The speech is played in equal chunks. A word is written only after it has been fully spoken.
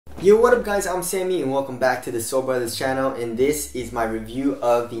Yo, what up guys, I'm Sammy and welcome back to the Soul Brothers channel, and this is my review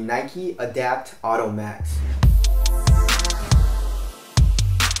of the Nike Adapt Auto Max.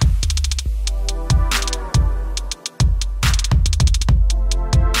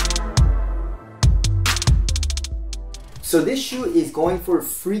 So this shoe is going for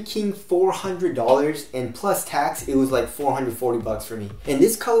freaking $400, and plus tax it was like 440 bucks for me. And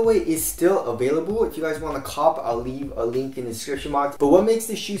this colorway is still available. If you guys want to cop, I'll leave a link in the description box. But what makes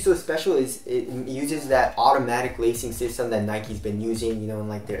this shoe so special is it uses that automatic lacing system that Nike's been using, you know, in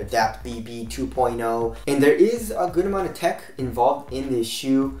like their Adapt BB 2.0. And there is a good amount of tech involved in this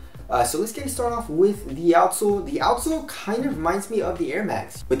shoe. So let's get started off with the outsole. The outsole kind of reminds me of the Air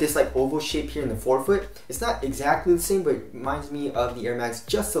Max with this like oval shape here in the forefoot. It's not exactly the same, but it reminds me of the Air Max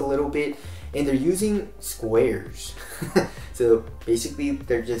just a little bit. And they're using squares. So basically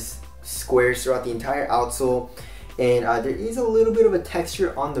they're just squares throughout the entire outsole. And there is a little bit of a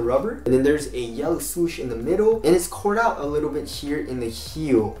texture on the rubber, and then there's a yellow swoosh in the middle, and it's cored out a little bit here in the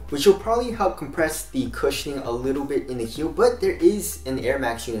heel, which will probably help compress the cushioning a little bit in the heel. But there is an Air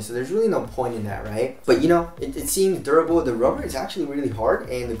Max unit, so there's really no point in that, right? But you know, it seems durable. The rubber is actually really hard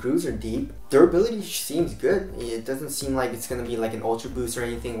and the grooves are deep. Durability seems good. It doesn't seem like it's gonna be like an Ultra Boost or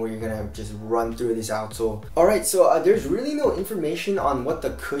anything where you're gonna just run through this outsole. Alright, so there's really no information on what the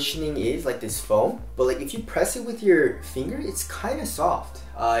cushioning is, like this foam, but like if you press it with your finger, it's kind of soft.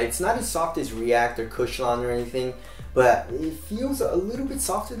 It's not as soft as React or Cushion or anything, but it feels a little bit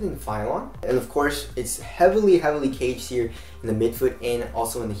softer than Phylon. And of course, it's heavily caged here in the midfoot and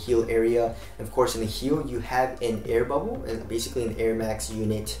also in the heel area. And of course, in the heel, you have an air bubble and basically an Air Max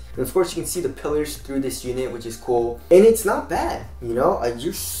unit. And of course, you can see the pillars through this unit, which is cool. And it's not bad, you know?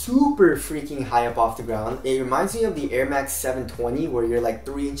 You're super freaking high up off the ground. It reminds me of the Air Max 720 where you're like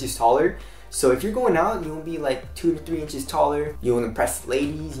 3 inches taller. So if you're going out, you will be like 2 to 3 inches taller. You want to impress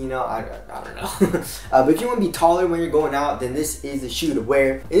ladies, you know, I don't know. But if you want to be taller when you're going out, then this is the shoe to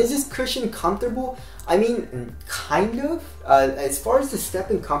wear. And is this cushion comfortable? I mean, kind of. As far as the step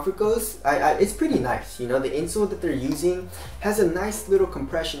and comfort goes, it's pretty nice. You know, the insole that they're using has a nice little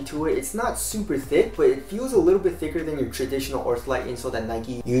compression to it. It's not super thick, but it feels a little bit thicker than your traditional Ortholite insole that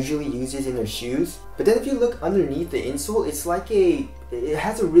Nike usually uses in their shoes. But then if you look underneath the insole, it's like it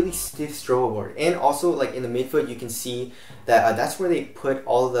has a really stiff stroller board. And also like in the midfoot, you can see that that's where they put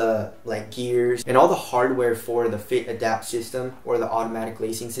all the like gears and all the hardware for the Fit Adapt system or the automatic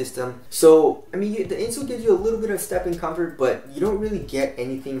lacing system. So I mean, the insole gives you a little bit of step and comfort, but you don't really get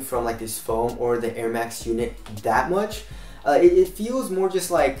anything from like this foam or the Air Max unit that much. It feels more just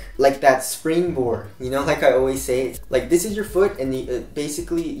like that springboard, you know, like I always say. Like this is your foot, and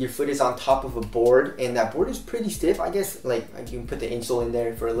basically your foot is on top of a board, and that board is pretty stiff. I guess like you can put the insole in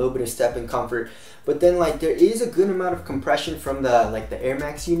there for a little bit of step and comfort, but then like there is a good amount of compression from the Air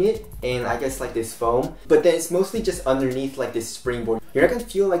Max unit and I guess like this foam, but then it's mostly just underneath like this springboard. You're not gonna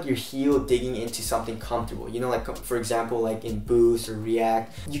feel like your heel digging into something comfortable, you know, like for example like in Boost or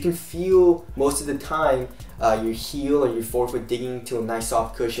React, you can feel most of the time your heel or your forefoot digging into a nice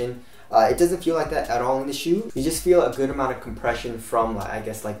soft cushion. It doesn't feel like that at all in the shoe. You just feel a good amount of compression from I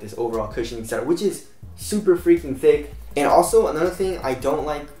guess like this overall cushioning setup, which is super freaking thick. And also another thing I don't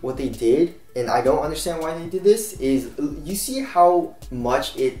like what they did, and I don't understand why they did this, is you see how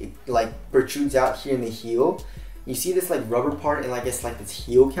much it like protrudes out here in the heel. You see this like rubber part and I guess like this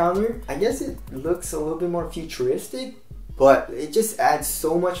heel counter. I guess it looks a little bit more futuristic, but it just adds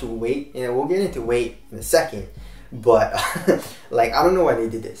so much weight, and we'll get into weight in a second. But like I don't know why they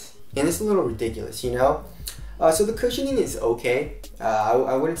did this, and it's a little ridiculous, you know. So the cushioning is okay.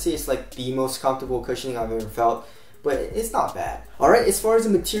 I wouldn't say it's like the most comfortable cushioning I've ever felt, but it's not bad. Alright, as far as the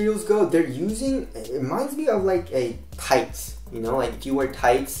materials go, they're using, it reminds me of like a tights, you know, like if you wear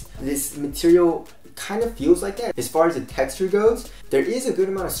tights, this material kind of feels like that. As far as the texture goes, there is a good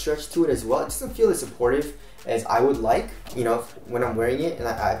amount of stretch to it as well. It doesn't feel as supportive as I would like, you know, when I'm wearing it and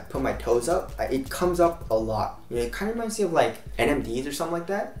I put my toes up, it comes up a lot. You know, it kind of reminds me of like NMDs or something like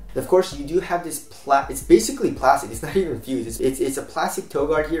that. Of course, you do have this it's basically plastic. It's not even fused. It's a plastic toe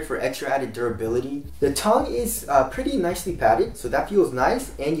guard here for extra added durability. The tongue is pretty nicely padded, so that feels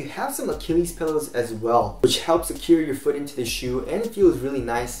nice. And you have some Achilles pillows as well, which helps secure your foot into the shoe, and it feels really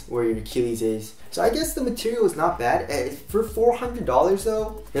nice where your Achilles is. So I guess the material is not bad. For $400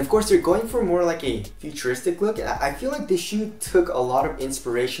 though, and of course they're going for more like a futuristic look. And I feel like this shoe took a lot of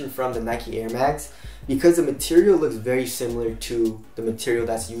inspiration from the Nike Air Max, because the material looks very similar to the material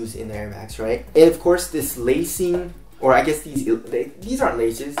that's used in the Air Max, right? And of course this lacing or I guess these aren't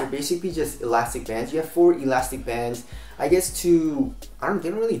laces, they're basically just elastic bands. You have 4 elastic bands, I guess they don't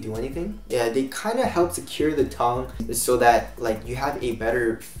really do anything. Yeah, they kind of help secure the tongue so that like you have a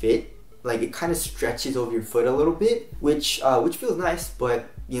better fit. Like it kind of stretches over your foot a little bit, which feels nice, but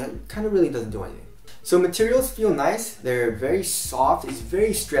you know, it kind of really doesn't do anything. So materials feel nice, they're very soft, it's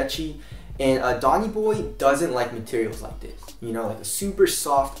very stretchy, and Donny Boy doesn't like materials like this. You know, like a super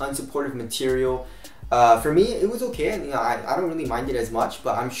soft, unsupportive material. For me, it was okay. You know, I don't really mind it as much,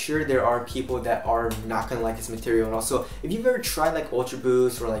 but I'm sure there are people that are not gonna like this material. And also, if you've ever tried like Ultra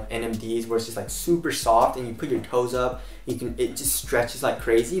Boost or like NMDs where it's just like super soft and you put your toes up, it just stretches like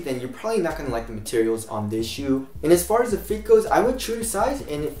crazy, then you're probably not gonna like the materials on this shoe. And as far as the fit goes, I went true to size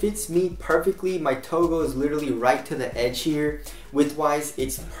and it fits me perfectly. My toe goes literally right to the edge here. Width-wise,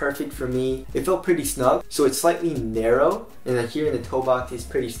 it's perfect for me. It felt pretty snug, so it's slightly narrow, and then here in the toe box is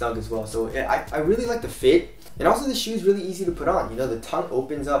pretty snug as well. So I really like the fit, and also the shoe is really easy to put on. You know, the tongue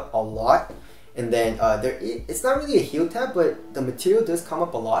opens up a lot, and then it's not really a heel tab, but the material does come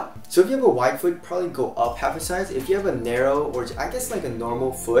up a lot. So if you have a wide foot, probably go up half a size. If you have a narrow, or I guess like a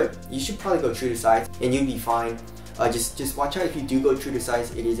normal foot, you should probably go true to size, and you'll be fine. Just watch out if you do go true to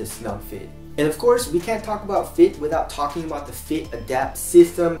size, it is a snug fit. And of course, we can't talk about fit without talking about the Fit Adapt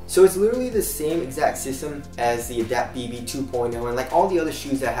system. So it's literally the same exact system as the Adapt BB 2.0 and like all the other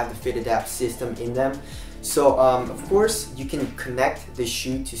shoes that have the Fit Adapt system in them. So of course, you can connect the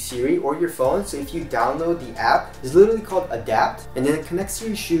shoe to Siri or your phone. So if you download the app, it's literally called Adapt, and then it connects to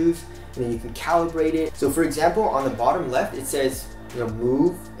your shoes, and then you can calibrate it. So for example, on the bottom left, it says, you know,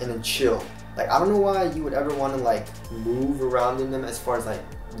 move and then chill. Like, I don't know why you would ever want to like move around in them as far as like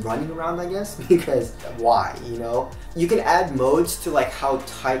running around, I guess, because why, you know? You can add modes to like how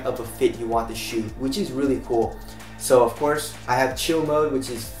tight of a fit you want the shoe, which is really cool. So of course, I have chill mode, which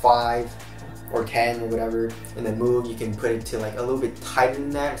is 5 or 10 or whatever, and then move, you can put it to like a little bit tighter than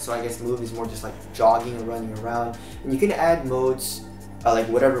that. So I guess move is more just like jogging or running around, and you can add modes like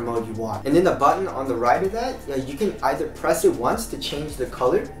whatever mode you want. And then the button on the right of that, you can either press it once to change the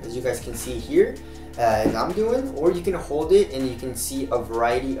color, as you guys can see here, as I'm doing, or you can hold it and you can see a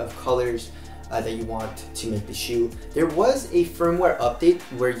variety of colors that you want to make the shoe. There was a firmware update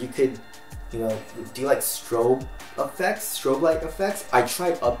where you could, you know, do like strobe light effects. I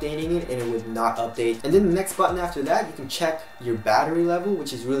tried updating it and it would not update. And then the next button after that, you can check your battery level,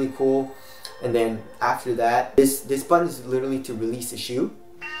 which is really cool. And then after that, this button is literally to release the shoe.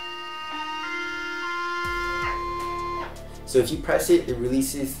 So if you press it, it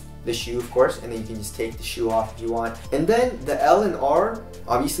releases the shoe, of course, and then you can just take the shoe off if you want. And then the L and R,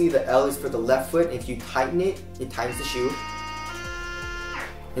 obviously the L is for the left foot. If you tighten it, it tightens the shoe.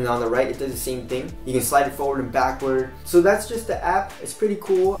 And on the right, it does the same thing. You can slide it forward and backward. So that's just the app. It's pretty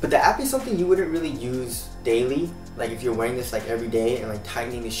cool. But the app is something you wouldn't really use daily. Like if you're wearing this like every day and like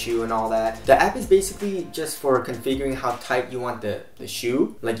tightening the shoe and all that. The app is basically just for configuring how tight you want the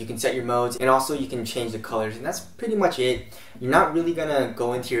shoe. Like you can set your modes, and also you can change the colors, and that's pretty much it. You're not really gonna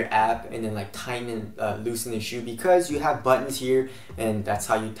go into your app and then like tighten and loosen the shoe, because you have buttons here and that's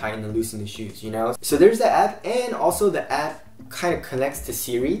how you tighten and loosen the shoes, you know? So there's the app, and also the app kind of connects to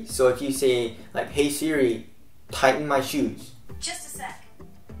Siri. So if you say like, hey Siri, tighten my shoes. Just a sec.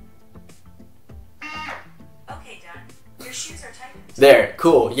 Okay, done. Your shoes are tightened. There,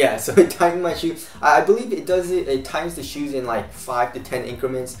 cool, yeah, so it tightened my shoe. I believe it does it tightens the shoes in like 5 to 10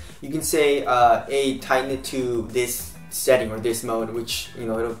 increments. You can say, hey, tighten it to this setting or this mode, which, you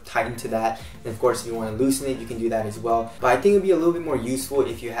know, it'll tighten to that. And of course, if you want to loosen it, you can do that as well. But I think it'd be a little bit more useful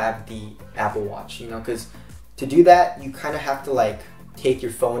if you have the Apple Watch, you know, because to do that, you kind of have to like take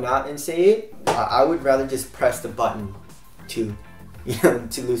your phone out and say it. I would rather just press the button to, you know,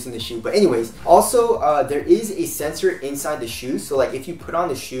 to loosen the shoe. But anyways, also there is a sensor inside the shoe. So like if you put on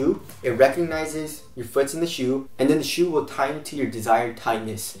the shoe, it recognizes your foot's in the shoe, and then the shoe will tighten to your desired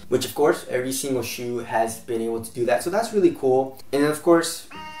tightness, which of course every single shoe has been able to do that. So that's really cool. And then of course,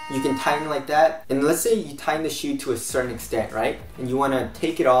 you can tighten like that. And let's say you tighten the shoe to a certain extent, right? And you want to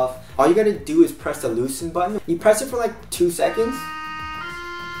take it off. All you got to do is press the loosen button. You press it for like 2 seconds,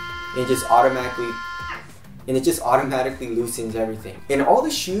 and it just automatically loosens everything. And all the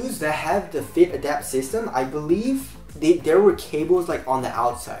shoes that have the Fit Adapt system, I believe there were cables like on the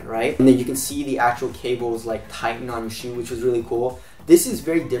outside, right? And then you can see the actual cables like tighten on your shoe, which was really cool. This is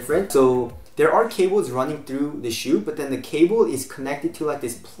very different. So there are cables running through the shoe, but then the cable is connected to like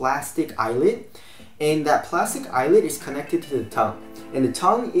this plastic eyelet, and that plastic eyelet is connected to the tongue. And the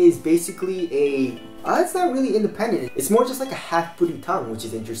tongue is basically it's not really independent. It's more just like a half-booty tongue, which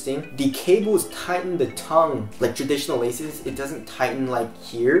is interesting. The cables tighten the tongue like traditional laces. It doesn't tighten like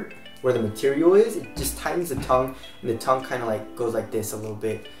here. where the material is, it just tightens the tongue, and the tongue kind of like goes like this a little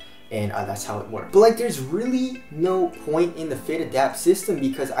bit, and that's how it works. But like there's really no point in the fit adapt system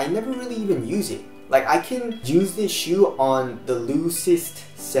because I never really even use it. Like I can use this shoe on the loosest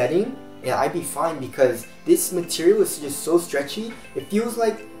setting and I'd be fine because this material is just so stretchy. It feels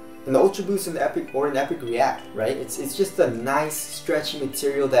like in the Ultra Boost and the Epic or an Epic React, right? It's just a nice stretchy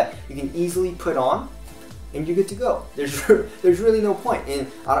material that you can easily put on and you're good to go. There's really no point. And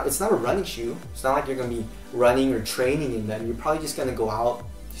it's not a running shoe. It's not like you're gonna be running or training in them. You're probably just gonna go out,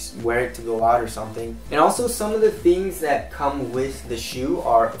 just wear it to go out or something. And also some of the things that come with the shoe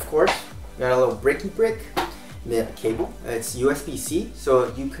are, of course, you got a little bricky brick, then a cable. It's USB-C,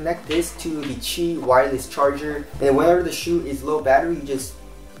 so you connect this to the Qi wireless charger, and then whenever the shoe is low battery, you just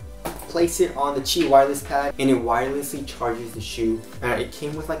place it on the Qi wireless pad and it wirelessly charges the shoe. It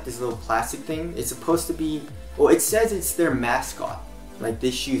came with like this little plastic thing. It's supposed to be, well, it says it's their mascot, like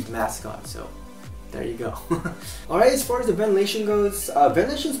this shoe's mascot, so there you go. Alright, as far as the ventilation goes,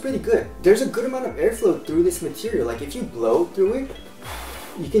 ventilation is pretty good. There's a good amount of airflow through this material. Like if you blow through it,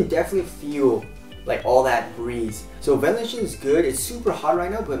 you can definitely feel like all that breeze. So ventilation is good. It's super hot right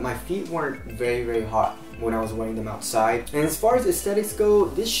now, but my feet weren't very hot when I was wearing them outside. And as far as aesthetics go,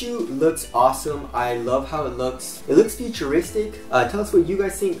 this shoe looks awesome. I love how it looks. It looks futuristic. Tell us what you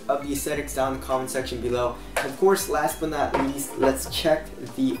guys think of the aesthetics down in the comment section below. And of course, last but not least, let's check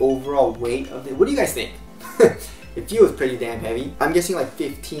the overall weight of it. What do you guys think? It feels pretty damn heavy. I'm guessing like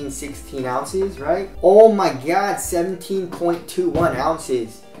 15, 16 ounces, right? Oh my god, 17.21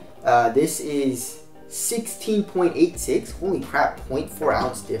 ounces. This is 16.86. Holy crap, 0.4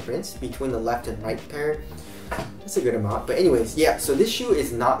 ounce difference between the left and right pair. That's a good amount. But anyways, yeah, so this shoe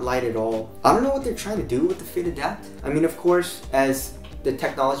is not light at all. I don't know what they're trying to do with the Fit Adapt. I mean, of course, as the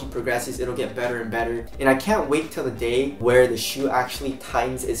technology progresses, it'll get better and better. And I can't wait till the day where the shoe actually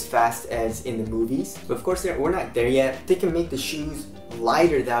tightens as fast as in the movies. But of course, we're not there yet. If they can make the shoes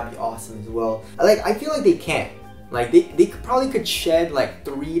lighter, that'd be awesome as well. I feel like they can. Like they probably could shed like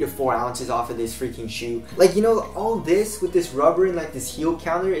 3 to 4 ounces off of this freaking shoe. Like, you know, all this with this rubber and like this heel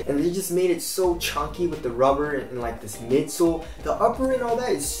counter, and they just made it so chunky with the rubber and like this midsole. The upper and all that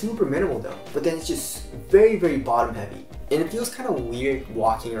is super minimal though, but then it's just very bottom heavy. And it feels kind of weird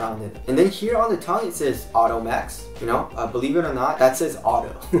walking around it. And then here on the tongue it says Auto Max, you know, believe it or not, that says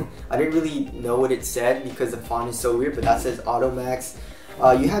Auto. I didn't really know what it said because the font is so weird, but that says Auto Max.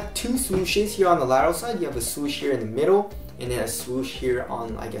 You have 2 swooshes here on the lateral side. You have a swoosh here in the middle, and then a swoosh here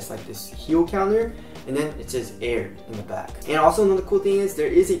on, I guess, like this heel counter, and then it says Air in the back. And also another cool thing is there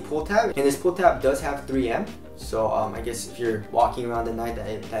is a pull tab, and this pull tab does have 3M. So I guess if you're walking around at night,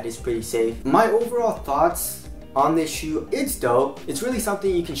 that is pretty safe. My overall thoughts on this shoe, it's dope. It's really something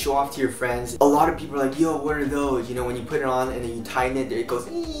you can show off to your friends. A lot of people are like, yo, what are those? You know, when you put it on and then you tighten it, it goes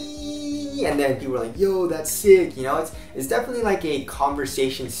and then people are like, yo, that's sick. You know, it's definitely like a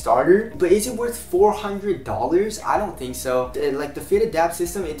conversation starter. But is it worth $400? I don't think so. Like the Fit Adapt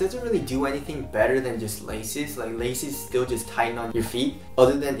system, it doesn't really do anything better than just laces. Like laces still just tighten on your feet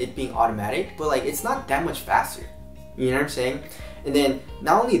other than it being automatic, but like it's not that much faster. You know what I'm saying? And then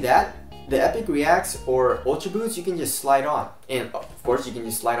not only that, the Epic Reacts or Ultra Boosts you can just slide on, and of course you can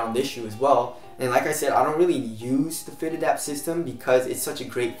just slide on this shoe as well. And like I said, I don't really use the Fit Adapt system because it's such a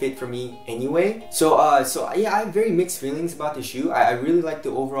great fit for me anyway. So yeah, I have very mixed feelings about the shoe. I really like the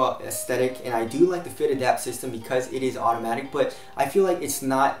overall aesthetic, and I do like the Fit Adapt system because it is automatic, but I feel like it's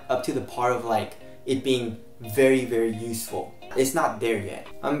not up to the par of like it being very useful. It's not there yet.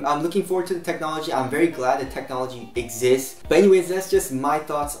 I'm looking forward to the technology. I'm very glad the technology exists. But anyways, that's just my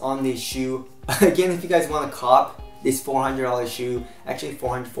thoughts on this shoe. Again, if you guys want to cop this $400 shoe, actually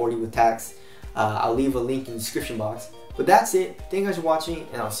 $440 with tax, I'll leave a link in the description box. But that's it. Thank you guys for watching,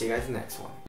 and I'll see you guys in the next one.